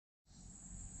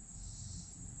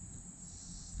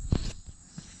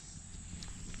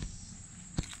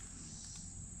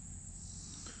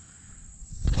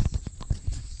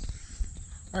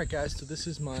Alright guys, so this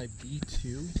is my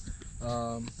B-2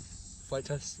 flight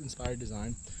test inspired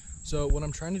design. So what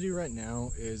I'm trying to do right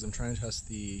now is I'm trying to test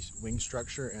the wing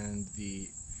structure and the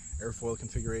airfoil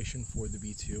configuration for the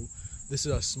B-2. This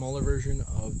is a smaller version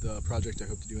of the project I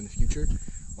hope to do in the future.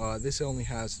 This only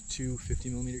has two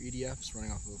 50mm EDFs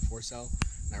running off of a 4-cell,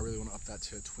 and I really want to up that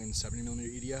to twin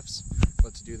 70mm EDFs.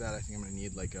 But to do that, I think I'm going to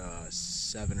need like a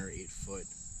 7 or 8 foot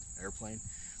airplane,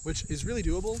 which is really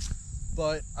doable.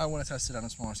 But I want to test it on a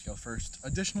smaller scale first.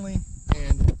 Additionally,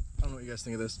 and I don't know what you guys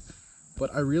think of this,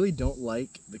 but I really don't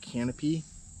like the canopy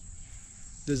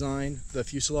design, the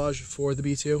fuselage for the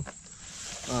B-2.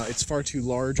 It's far too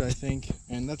large, I think,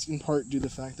 and that's in part due to the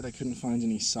fact that I couldn't find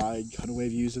any side cutaway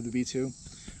views of the B-2.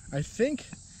 I think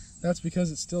that's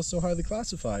because it's still so highly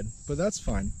classified, but that's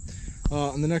fine.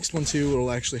 On the next one too,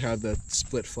 it'll actually have the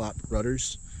split flap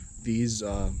rudders. These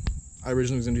I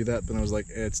originally was going to do that, but I was like,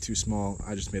 it's too small.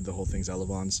 I just made the whole thing's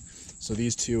elevons. So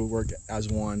these two work as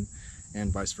one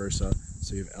and vice versa.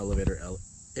 So you have elevator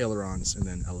ailerons and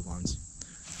then elevons.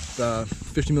 The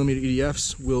 50mm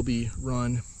EDFs will be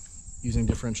run using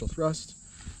differential thrust.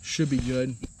 Should be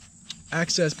good.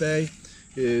 Access bay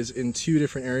is in two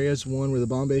different areas. One where the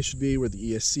bomb bay should be, where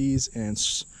the ESCs and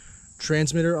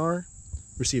transmitter are.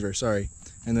 Receiver, sorry.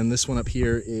 And then this one up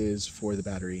here is for the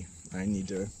battery. I need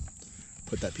to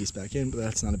put that piece back in, but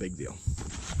that's not a big deal.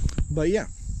 But yeah,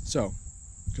 so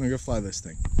I'm gonna go fly this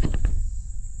thing.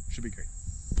 Should be great.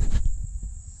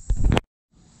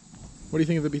 What do you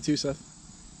think of the B-2, Seth?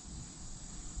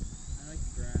 I like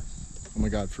the grass. Oh my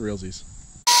god, for realsies.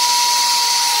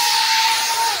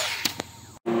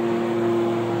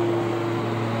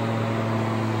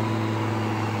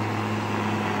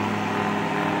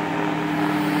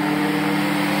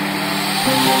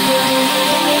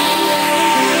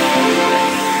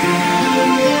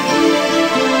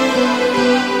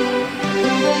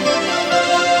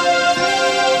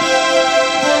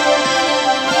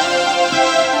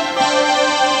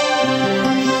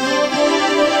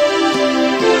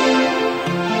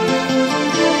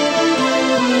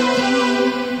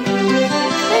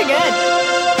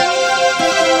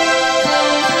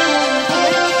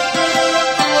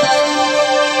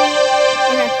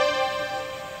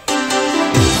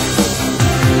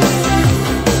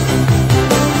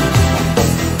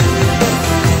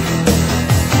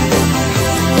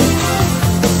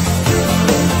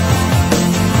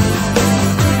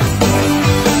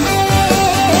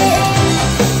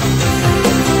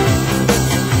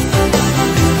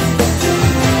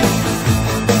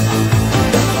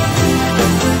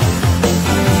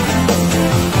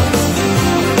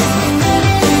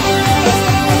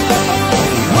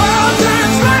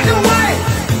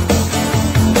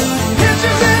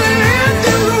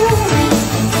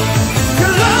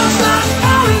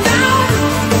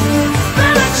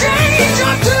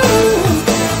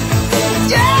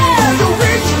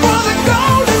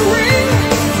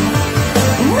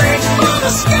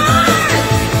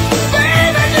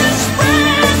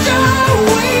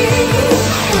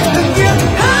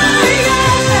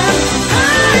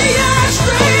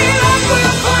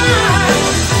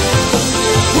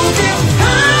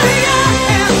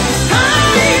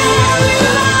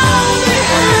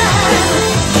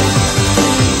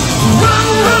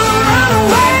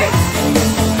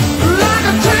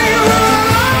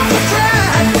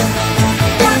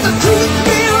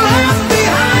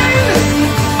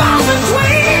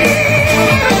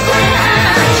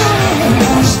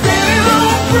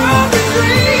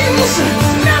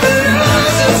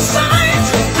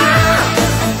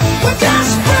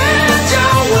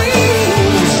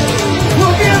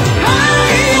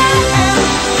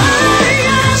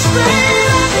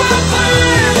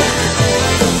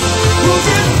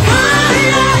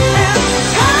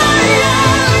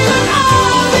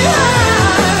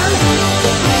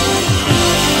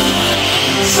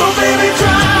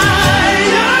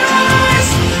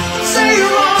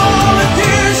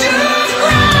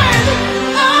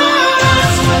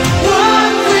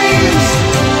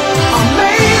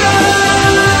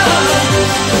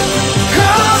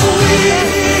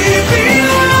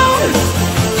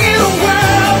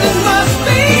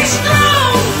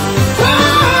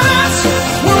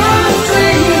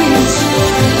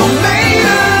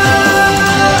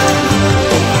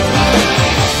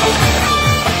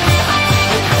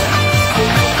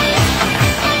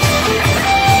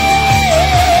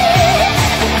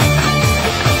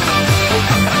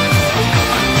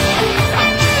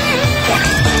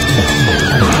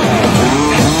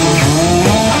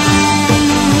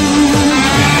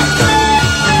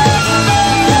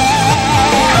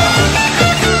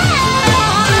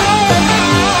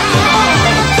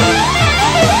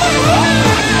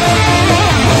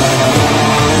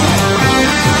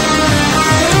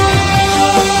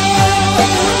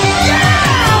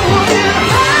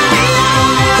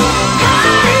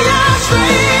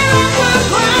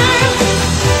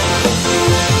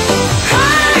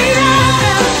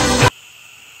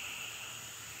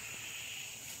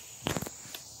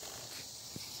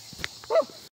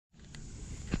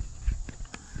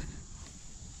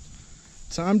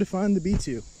 Time to find the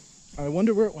B-2. I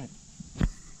wonder where it went.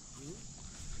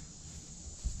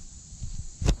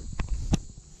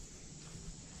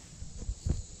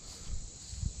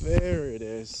 There it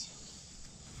is.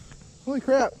 Holy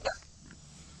crap.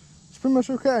 It's pretty much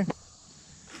okay.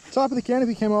 Top of the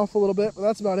canopy came off a little bit, but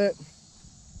that's about it.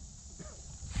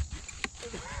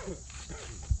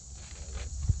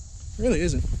 It really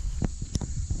isn't.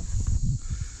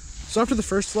 So after the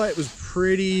first flight, it was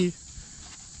pretty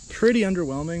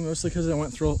underwhelming, mostly because I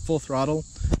went through full throttle,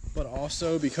 but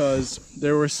also because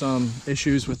there were some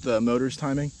issues with the motor's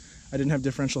timing. I didn't have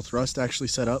differential thrust actually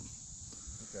set up.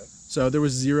 Okay. So there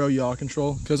was zero yaw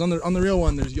control, because on the real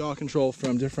one, there's yaw control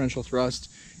from differential thrust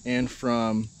and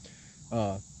from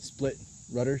split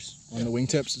rudders on the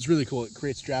wingtips. It's really cool. It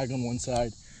creates drag on one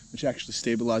side, which actually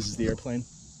stabilizes the airplane.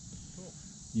 Cool.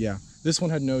 Yeah. This one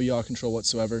had no yaw control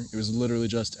whatsoever. It was literally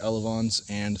just elevons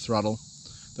and throttle.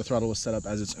 The throttle was set up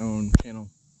as its own channel,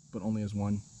 but only as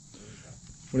one.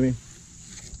 What do you mean?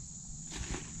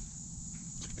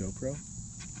 It's a GoPro?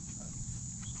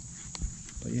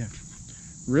 But yeah.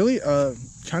 Really,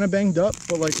 kind of banged up,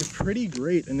 but like a pretty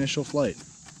great initial flight.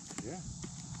 Yeah.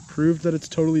 Proved that it's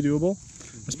totally doable,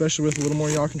 especially with a little more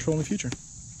yaw control in the future.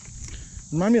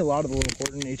 Remind me a lot of the little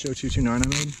Horton HO229 I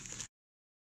made.